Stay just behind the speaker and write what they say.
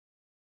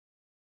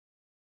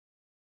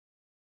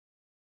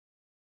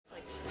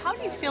How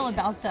do you feel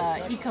about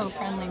the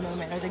eco-friendly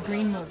movement or the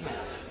green movement?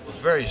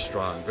 Very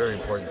strong, very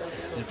important.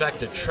 In fact,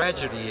 the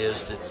tragedy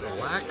is that the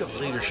lack of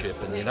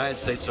leadership in the United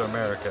States of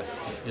America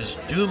is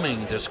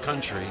dooming this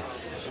country.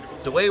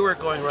 The way we're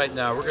going right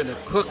now, we're going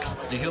to cook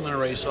the human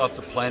race off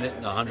the planet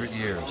in 100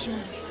 years.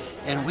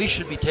 And we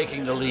should be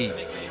taking the lead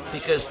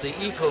because the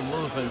eco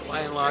movement,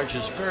 by and large,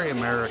 is very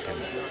American.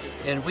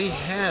 And we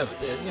have,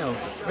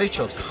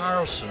 Rachel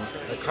Carson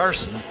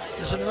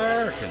is an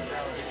American.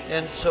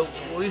 And so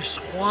we've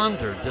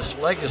squandered this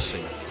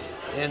legacy.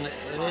 And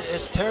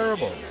it's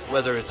terrible,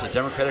 whether it's a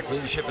Democratic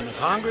leadership in the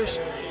Congress,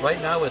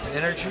 right now with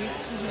energy,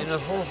 and a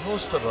whole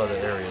host of other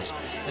areas.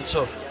 And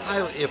so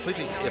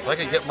if I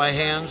could get my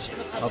hands,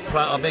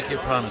 I'll make you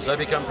a promise. I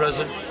become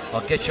president,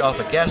 I'll get you off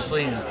of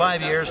gasoline in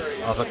 5 years,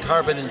 off of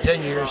carbon in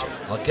 10 years,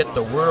 I'll get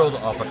the world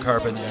off of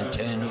carbon in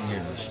 10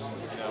 years.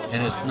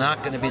 And it's not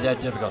going to be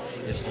that difficult.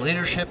 It's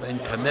leadership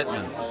and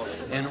commitment.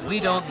 And we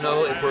don't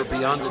know if we're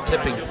beyond the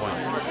tipping point.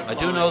 I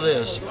do know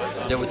this,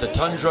 that with the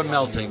tundra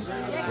melting,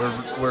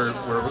 we're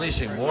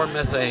releasing more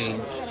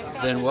methane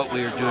than what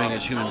we are doing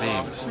as human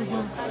beings.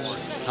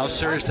 How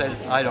serious that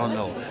is, I don't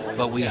know.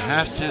 But we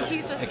have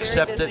to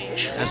accept it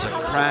as a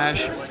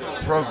crash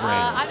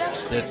program,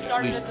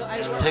 that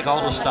we take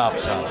all the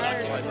stops out.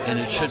 And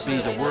it should be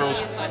the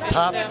world's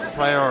top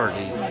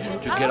priority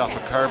to get off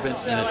of carbon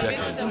in a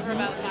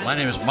decade. My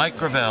name is Mike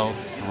Gravel.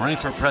 I'm running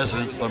for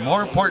president, but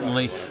more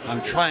importantly,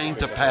 I'm trying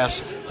to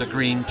pass the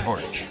green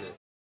torch.